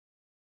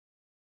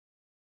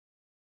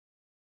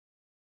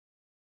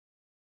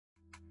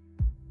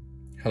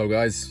Hello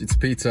guys, it's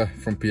Peter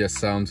from PS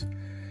Sound,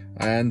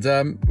 and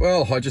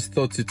well, I just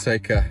thought to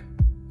take a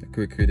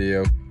quick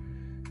video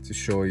to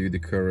show you the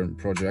current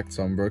projects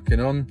I'm working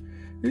on,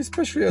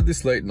 especially at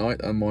this late night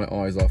and my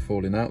eyes are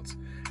falling out.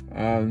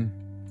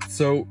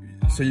 So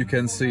you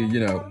can see,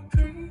 you know,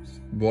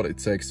 what it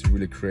takes to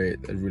really create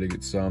a really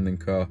good sounding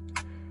car.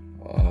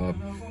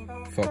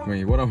 Fuck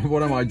me, what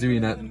am I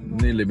doing at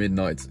nearly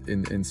midnight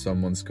in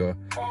someone's car?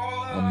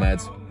 I'm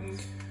mad.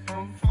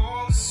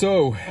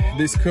 So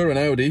this current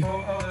Audi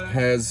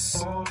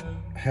has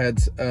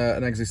had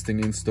an existing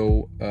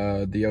install.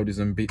 The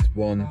Audison Bit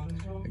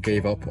 1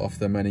 gave up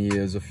after many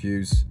years of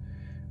use,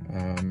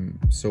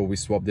 so we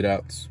swapped it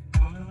out.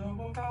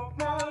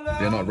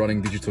 They're not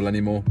running digital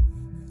anymore,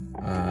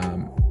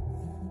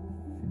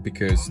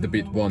 because the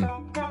Bit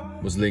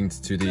 1 was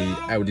linked to the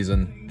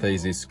Audison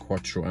Thesis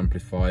Quattro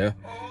amplifier,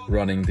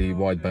 running the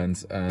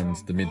wideband and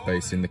the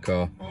midbass in the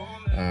car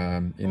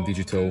in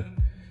digital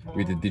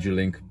with the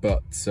Digilink,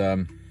 but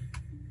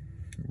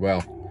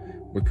well,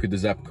 we put the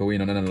Zapco in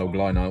an analog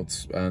line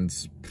out and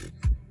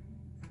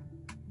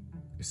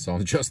it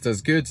sounds just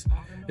as good,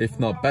 if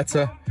not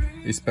better,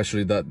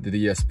 especially that the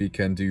DSP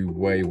can do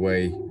way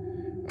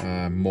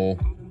more.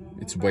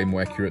 It's way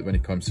more accurate when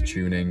it comes to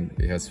tuning.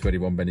 It has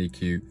 31 band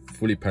EQ,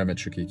 fully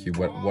parametric EQ,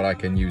 what I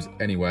can use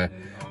anywhere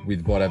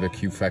with whatever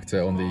Q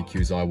factor on the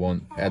EQs I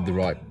want, at the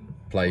right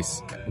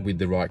place with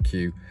the right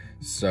Q.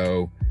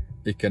 So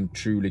it can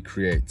truly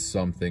create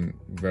something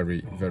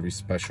very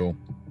special.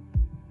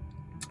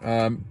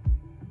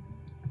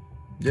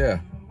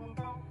 Yeah,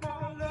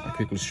 I'll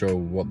quickly show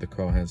what the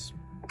car has.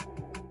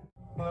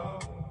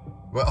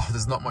 Well,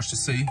 there's not much to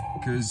see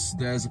because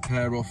there's a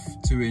pair of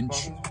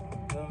 2-inch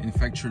in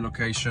factory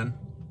location.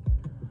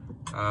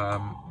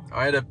 I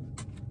had a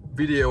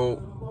video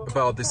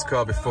about this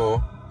car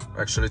before,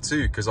 actually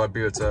too, because I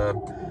built a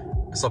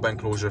sub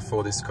enclosure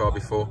for this car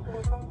before.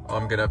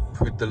 I'm gonna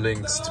put the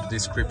links to the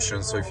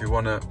description, so if you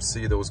wanna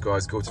see those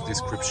guys, go to the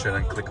description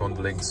and click on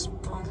the links.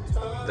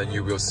 Then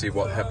you will see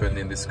what happened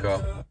in this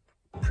car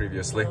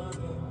previously.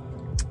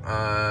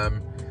 I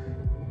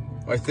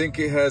think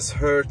it has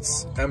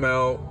Hertz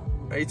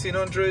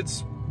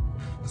ML1800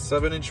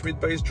 7-inch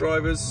mid-bass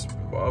drivers.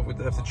 I would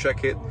have to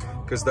check it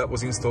because that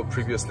was installed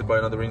previously by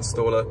another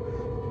installer.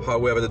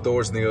 However, the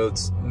doors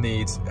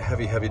need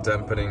heavy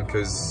dampening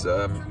because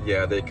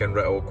yeah, they can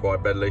rattle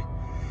quite badly.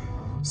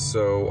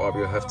 So I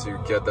will have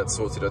to get that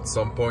sorted at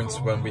some point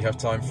when we have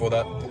time for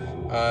that.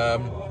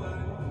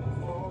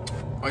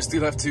 I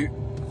still have to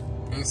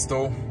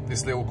install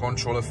this little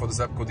controller for the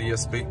Zapco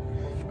DSP,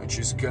 which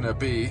is gonna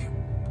be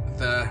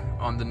there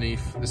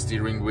underneath the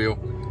steering wheel,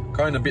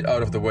 kind of a bit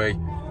out of the way.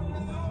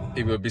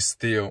 It will be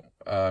still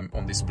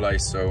on display,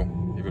 so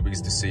it will be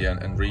easy to see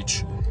and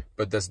reach,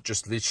 but there's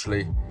just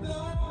literally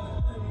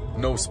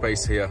no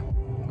space here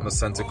on the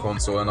center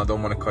console, and I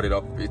don't want to cut it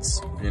up.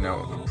 It's, you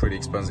know, a pretty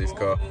expensive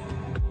car,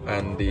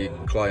 and the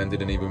client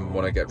didn't even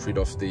want to get rid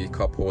of the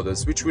cup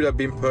holders, which would have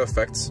been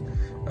perfect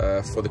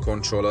for the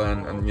controller,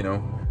 and you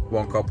know,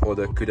 one cup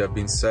holder could have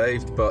been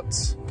saved,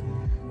 but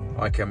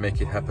I can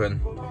make it happen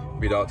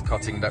without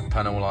cutting that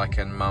panel. I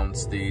can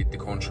mount the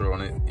controller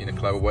on it in a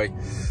clever way.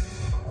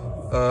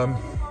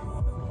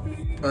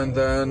 And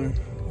then,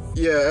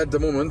 yeah, at the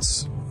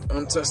moment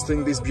I'm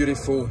testing this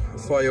beautiful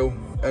Fiio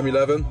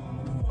M11,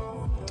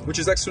 which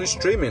is actually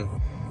streaming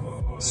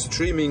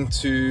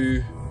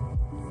to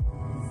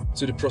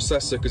the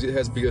processor because it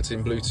has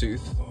built-in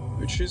Bluetooth,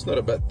 which is not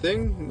a bad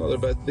thing,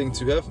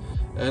 to have.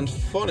 And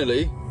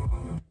finally,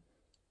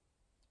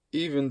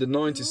 even the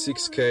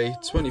 96K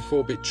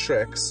 24-bit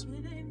tracks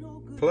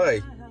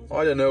play.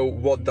 I don't know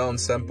what down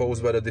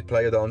samples, whether they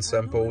play down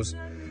samples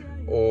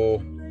or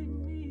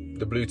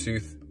the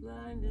Bluetooth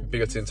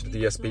built into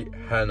the DSP,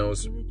 who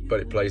knows,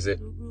 but it plays it,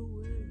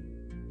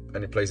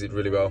 and it plays it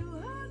really well.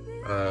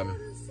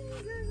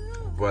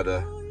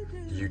 Whether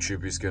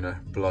YouTube is gonna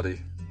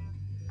bloody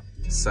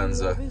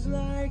censor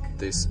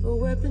this,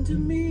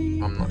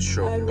 I'm not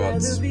sure, but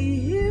let's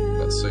see.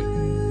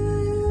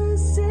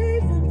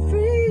 Safe and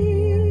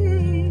free,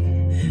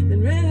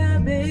 then red eye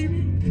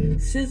baby,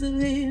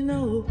 sizzling,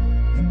 no.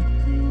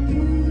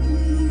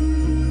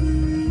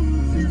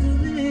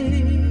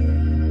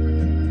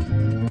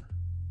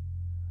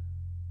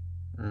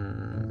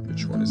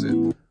 Which one is it?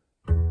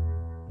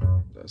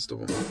 That's the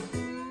one.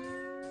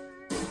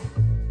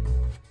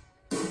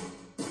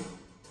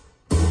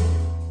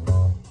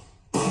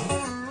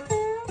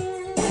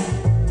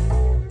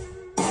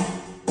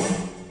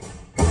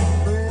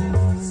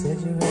 Said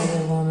you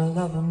really wanna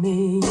love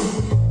me,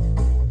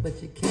 but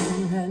you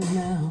can't right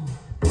now.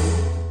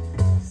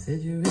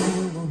 Said you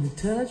really wanna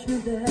touch me,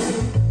 babe,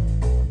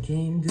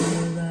 can't do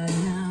it right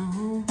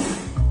now.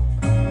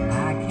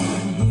 I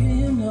can't hear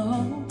you,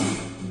 no.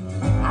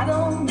 I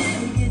don't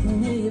really get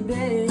near you,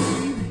 babe.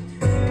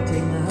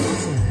 Take me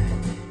outside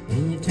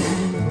and you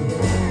turn me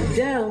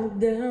down,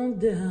 down,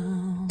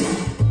 down.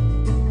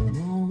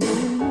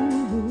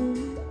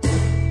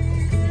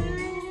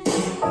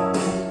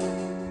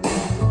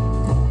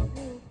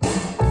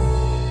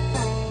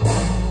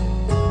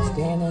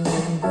 Standing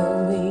in the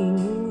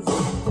wings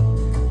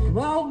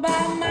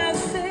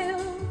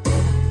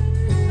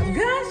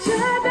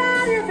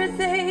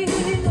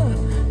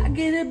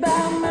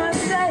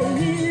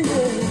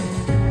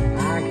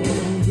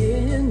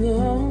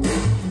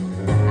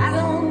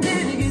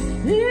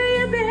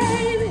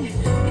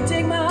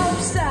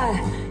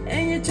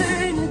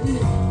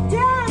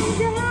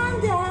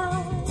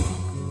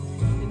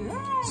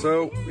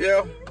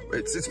yeah,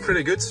 it's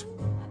pretty good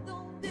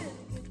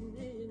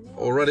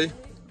already.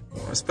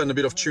 I spent a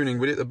bit of tuning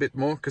with it, a bit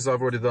more, because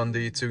I've already done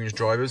the 2-inch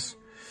drivers,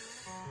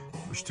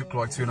 which took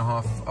like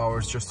 2.5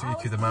 hours just to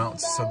EQ them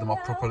out, set them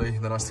up properly.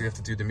 Then I still have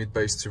to do the mid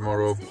bass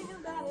tomorrow,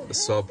 the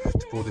sub,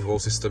 to pull the whole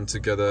system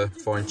together,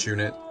 fine tune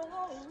it.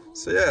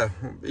 So yeah,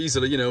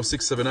 easily, you know,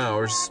 6-7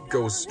 hours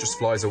just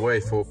flies away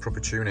for proper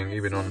tuning,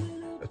 even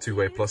on a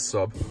 2-way plus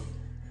sub.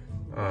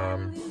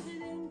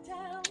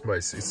 But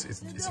it's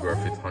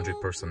worth it,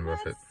 100%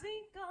 worth it.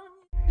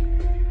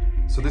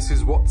 So this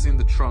is what's in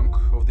the trunk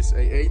of this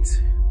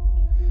A8.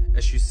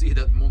 As you see,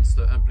 that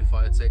monster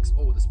amplifier takes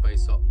all the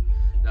space up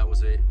that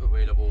was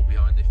available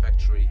behind the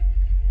factory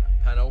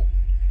panel.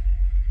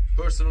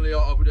 Personally,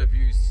 I would have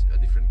used a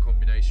different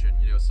combination,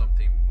 you know,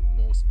 something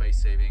more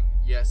space saving.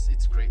 Yes,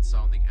 it's great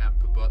sounding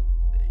amp, but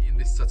in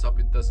this setup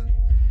it doesn't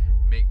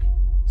make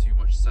too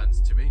much sense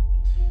to me,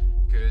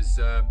 because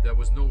there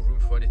was no room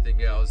for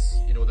anything else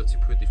in order to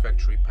put the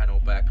factory panel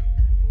back,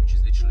 which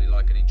is literally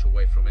like an inch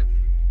away from it.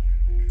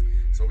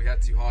 So we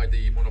had to hide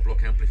the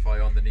monoblock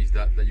amplifier underneath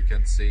that you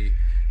can see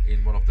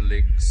in one of the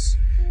links.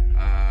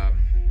 I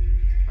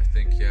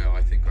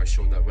think I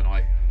showed that when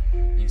I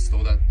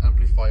installed that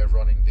amplifier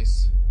running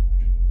this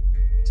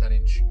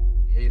 10-inch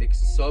Helix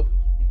sub,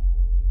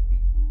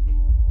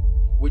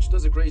 which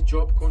does a great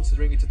job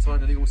considering it's a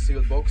tiny little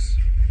sealed box.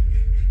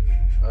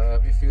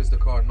 It fills the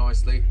car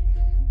nicely,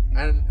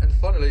 and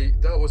funnily,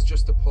 that was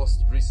just a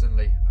post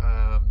recently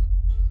on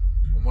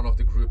one of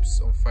the groups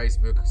on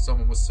Facebook.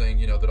 Someone was saying,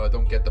 you know, that I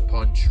don't get the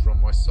punch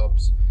from my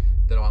subs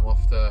that I'm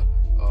after.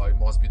 It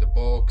must be the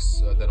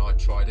box. Then I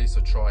try this,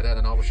 I try that,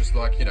 and I was just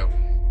like, you know,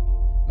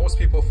 most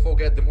people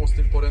forget the most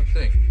important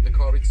thing, the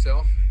car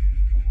itself.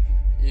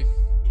 If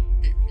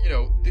you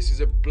know, this is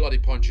a bloody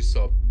punchy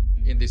sub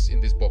in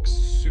this box,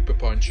 super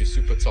punchy,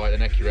 super tight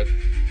and accurate,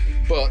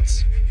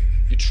 but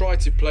you try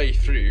to play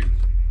through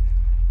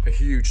a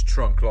huge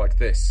trunk like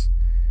this,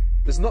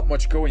 there's not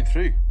much going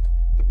through.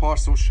 The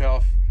parcel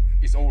shelf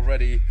is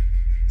already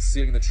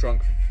sealing the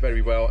trunk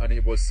very well, and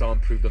it was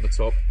soundproofed on the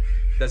top.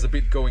 There's a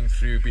bit going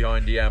through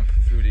behind the amp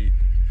through the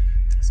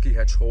ski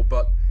hatch hole,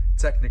 but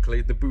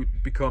technically the boot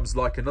becomes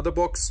like another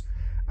box,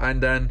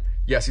 and then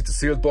yes, it's a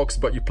sealed box,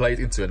 but you play it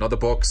into another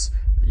box,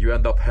 you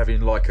end up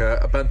having like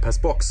a bandpass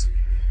box.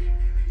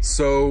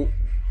 So,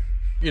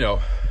 you know,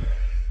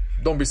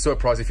 don't be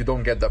surprised if you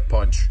don't get that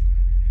punch.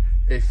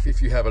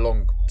 If you have a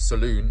long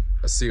saloon,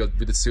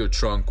 with a sealed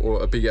trunk,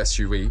 or a big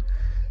SUV,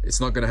 it's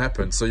not going to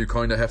happen. So you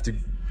kind of have to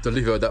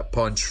deliver that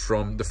punch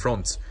from the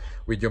front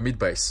with your mid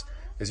bass.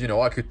 Because, you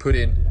know, I could put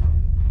in,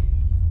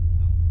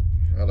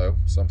 hello,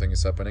 something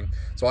is happening.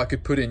 So I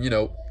could put in, you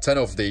know, 10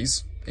 of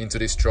these into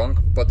this trunk,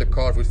 but the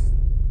car would,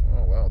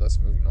 oh wow, that's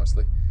moving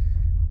nicely.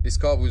 This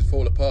car would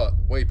fall apart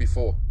way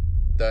before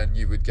then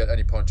you would get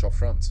any punch up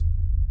front.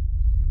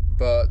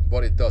 But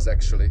what it does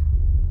actually,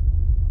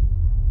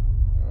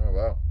 oh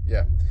wow,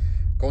 yeah,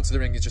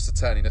 considering it's just a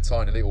 10 in a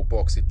tiny little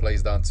box, it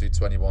plays down to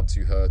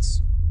 21.2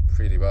 Hertz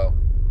pretty well.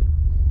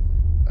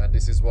 And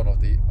this is one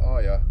of the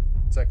higher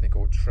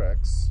technical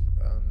tracks,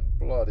 and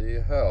bloody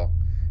hell,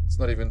 it's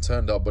not even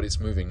turned up, but it's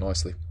moving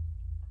nicely.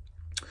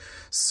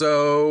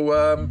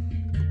 So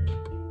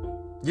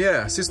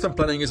yeah, system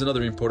planning is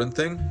another important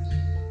thing.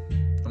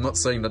 I'm not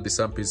saying that this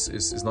amp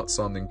is not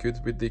sounding good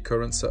with the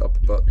current setup,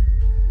 but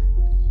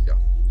yeah,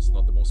 it's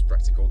not the most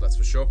practical, that's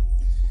for sure.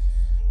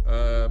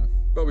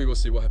 But we will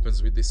see what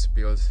happens with this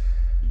build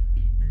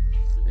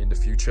in the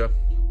future.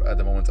 But at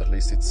the moment, at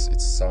least,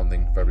 it's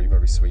sounding very,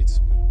 very sweet.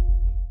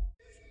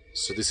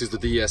 So this is the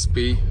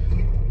DSP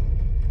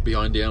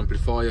behind the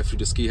amplifier through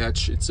the ski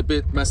hatch. It's a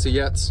bit messy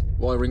yet,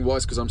 wiring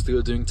wise, because I'm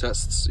still doing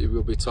tests. It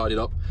will be tidied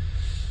up.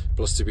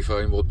 Plus, to be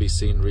fair, it won't be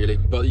seen really.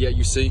 But yeah,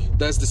 you see,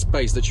 there's the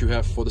space that you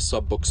have for the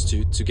sub box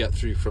to get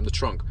through from the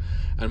trunk.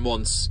 And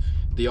once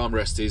the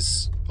armrest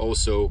is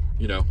also,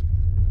 you know,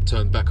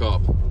 turned back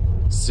up,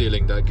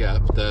 sealing that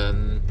gap,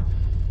 then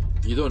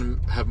you don't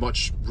have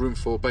much room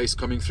for bass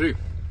coming through.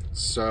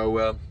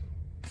 So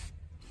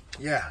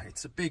yeah,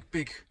 it's a big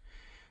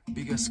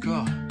ass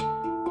car.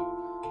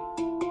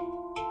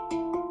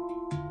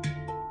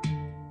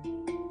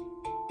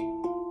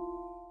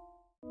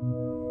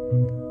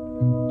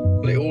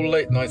 Little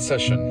late night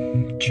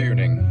session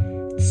tuning.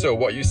 So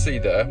what you see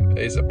there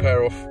is a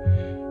pair of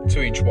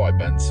 2-inch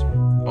widebands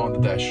on the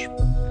dash,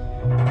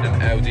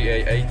 an Audi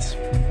A8.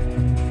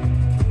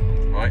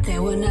 Right.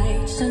 There were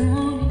nights and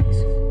mornings.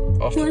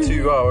 After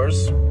 2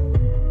 hours,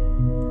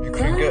 you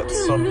can get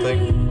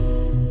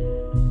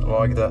something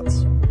like that.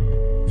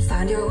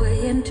 Find your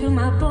way into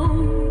my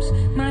bones,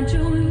 my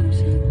joints,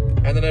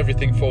 and then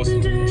everything falls to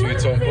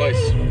its own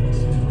place.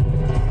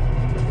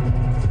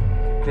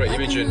 Great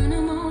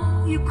imaging.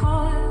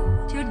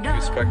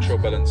 Good spectral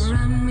balance.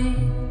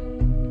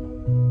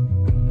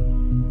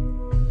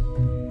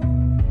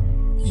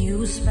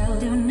 You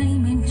spelled your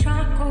name in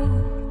charcoal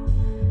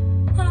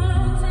all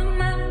over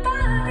my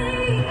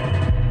body.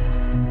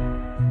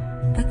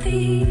 But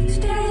these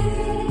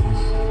days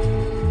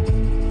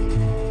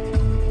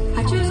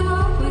I just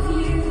walk with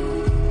you.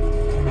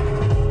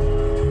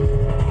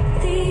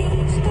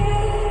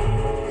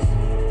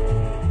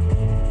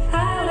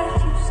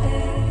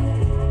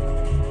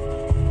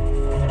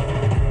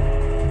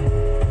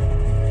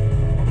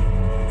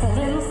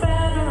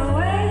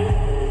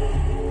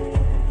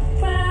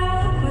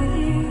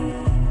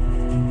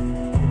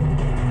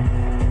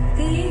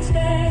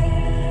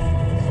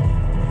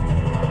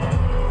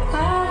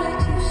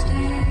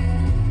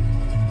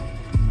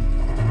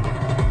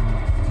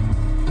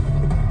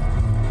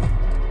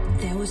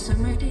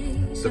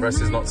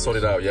 rest is not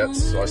sorted out yet,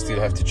 so I still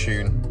have to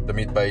tune the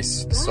mid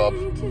bass, the sub,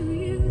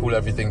 pull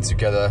everything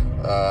together,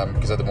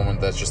 because at the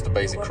moment there's just a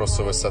basic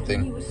crossover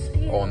setting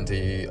on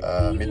the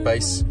mid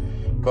bass.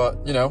 But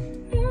you know,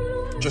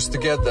 just to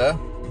get there,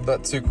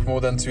 that took more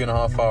than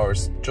 2.5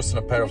 hours just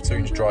on a pair of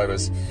 2-inch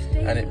drivers,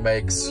 and it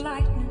makes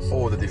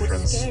all the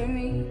difference.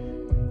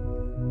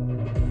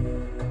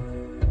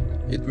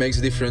 It makes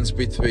a difference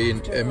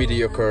between a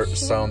mediocre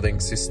sounding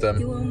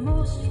system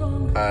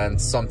and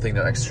something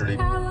that actually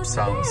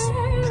sounds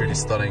pretty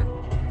stunning.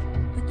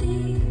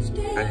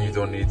 And you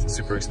don't need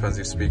super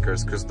expensive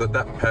speakers, because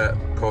that pair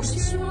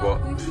costs what,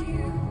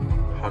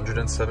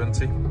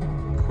 170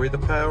 quid a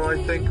pair,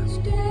 I think.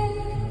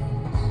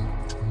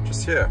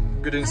 Just here,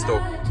 good install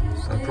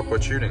and proper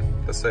tuning,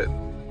 that's it.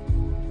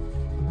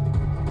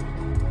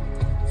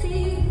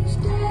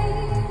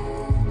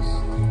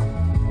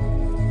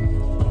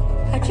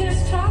 I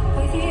just talk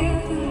with you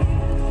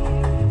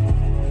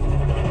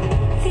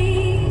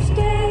these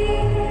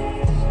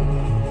days.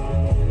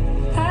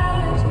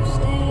 How to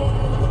stay.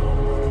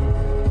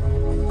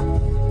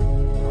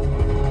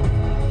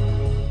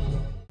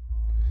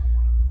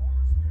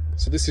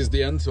 So this is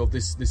the end of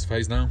this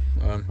phase now.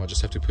 I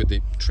just have to put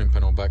the trim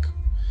panel back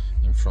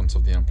in front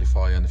of the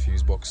amplifier and the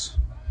fuse box,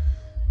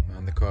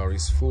 and the car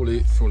is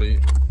fully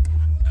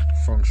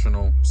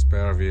functional.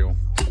 Spare wheel,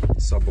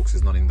 sub box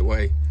is not in the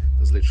way.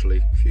 There's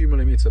literally a few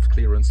millimeters of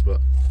clearance,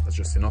 but that's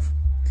just enough.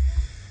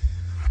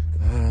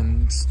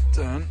 And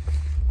then,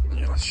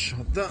 yeah, let's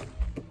shut that.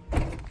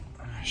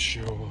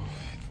 Show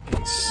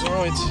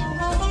inside.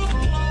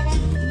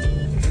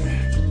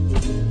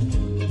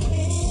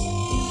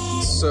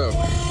 So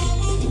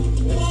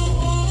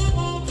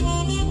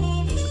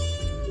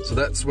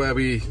that's where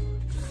we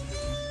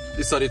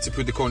decided to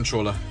put the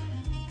controller.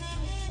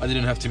 I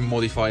didn't have to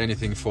modify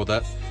anything for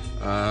that.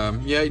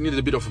 Yeah, it needed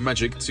a bit of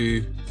magic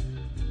to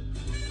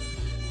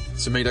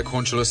make that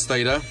controller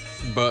stay there,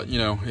 but you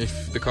know,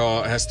 if the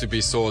car has to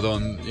be soldered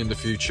on in the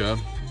future,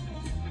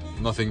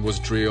 nothing was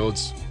drilled,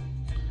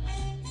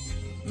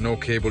 no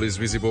cable is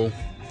visible,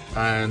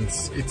 and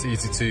it's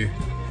easy to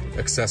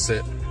access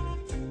it,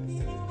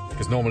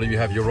 because normally you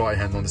have your right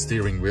hand on the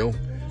steering wheel,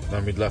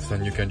 then with left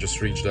hand you can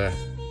just reach there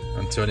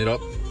and turn it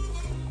up.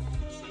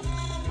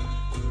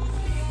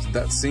 It's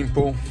that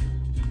simple.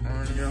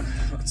 And yeah,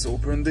 let's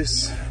open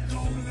this.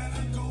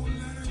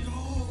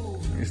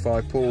 If I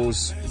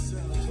pause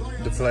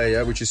the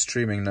player, which is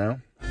streaming now,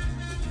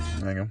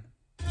 hang on,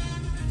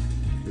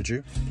 would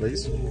you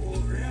please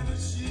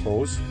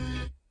pause?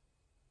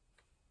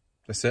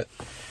 That's it.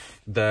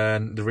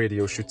 Then the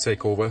radio should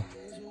take over,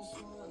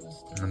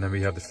 and then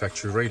we have the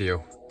factory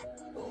radio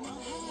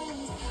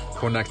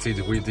connected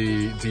with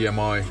the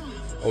DMI,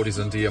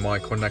 Audison DMI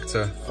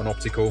connector on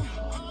optical.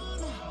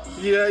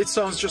 Yeah, it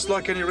sounds just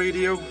like any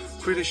radio,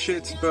 pretty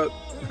shit, but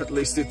at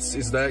least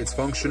it's there, it's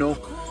functional.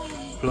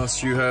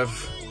 Plus you have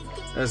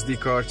SD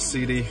card,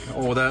 CD,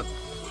 all that,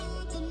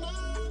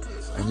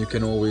 and you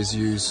can always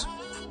use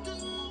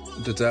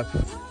the DAP.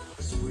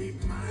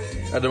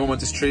 At the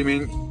moment it's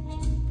streaming.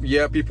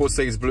 Yeah, people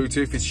say it's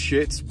Bluetooth, it's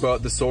shit,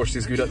 but the source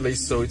is good at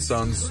least, so it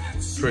sounds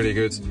pretty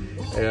good.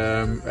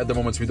 At the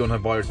moment we don't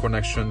have wired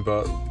connection,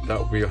 but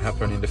that will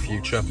happen in the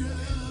future.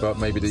 But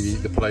maybe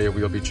the player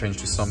will be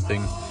changed to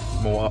something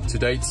more up to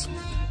date.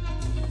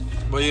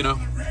 But you know,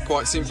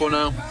 quite simple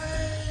now.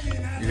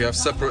 You have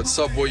separate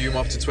sub volume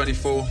up to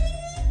 24.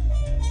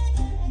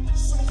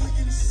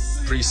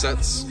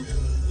 Presets,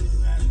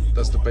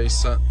 that's the base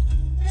set,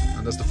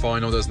 and that's the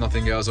final. There's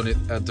nothing else on it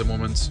at the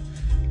moment.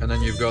 And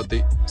then you've got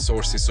the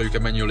sources, so you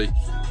can manually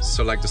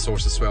select the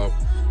source as well.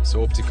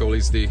 So optical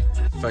is the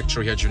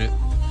factory head unit,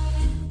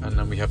 and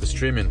then we have the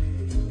streaming.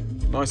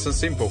 Nice and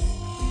simple,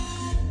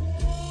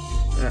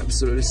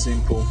 absolutely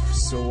simple.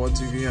 So what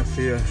do we have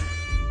here?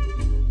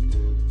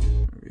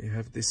 We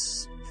have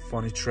this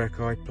funny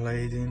track I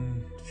played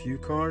in a few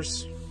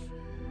cars,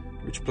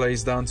 which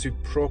plays down to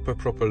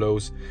proper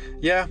lows.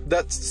 Yeah,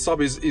 that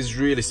sub is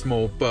really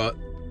small, but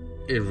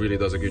it really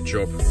does a good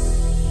job.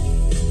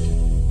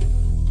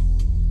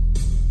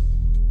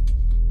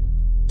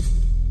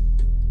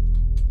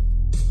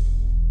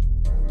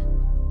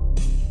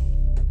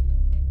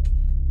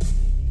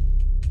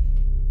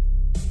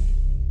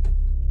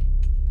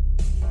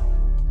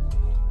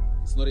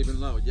 It's not even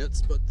loud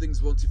yet, but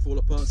things want to fall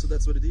apart, so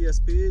that's what the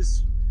DSP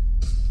is.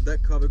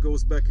 That cover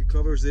goes back, it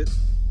covers it.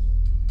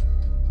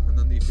 And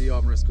then if the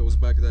armrest goes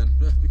back, then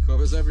it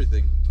covers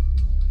everything.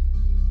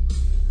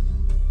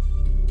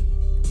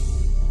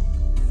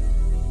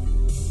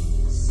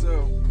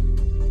 So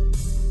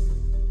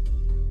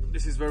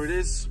this is where it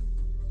is.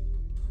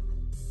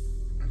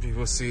 We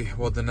will see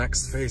what the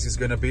next phase is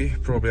gonna be.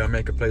 Probably I'll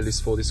make a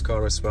playlist for this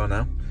car as well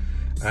now.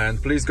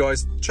 And please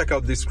guys, check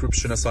out the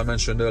description as I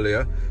mentioned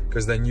earlier,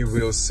 because then you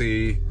will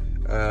see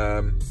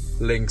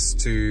links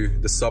to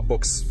the sub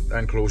box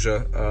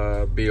enclosure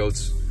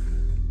builds.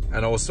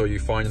 And also you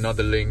find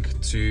another link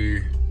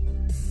to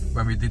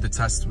when we did the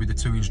test with the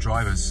 2-inch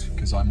drivers,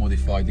 because I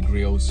modified the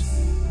grills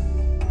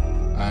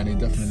and it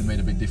definitely made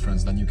a big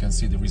difference. Then you can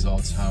see the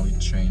results, how it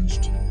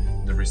changed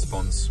the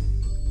response.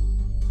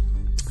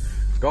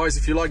 Guys,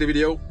 if you like the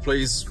video,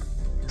 please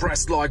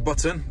press the like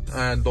button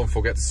and don't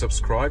forget to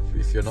subscribe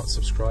if you're not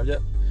subscribed yet.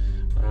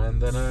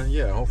 And then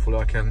yeah, hopefully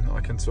I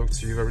can talk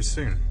to you very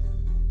soon.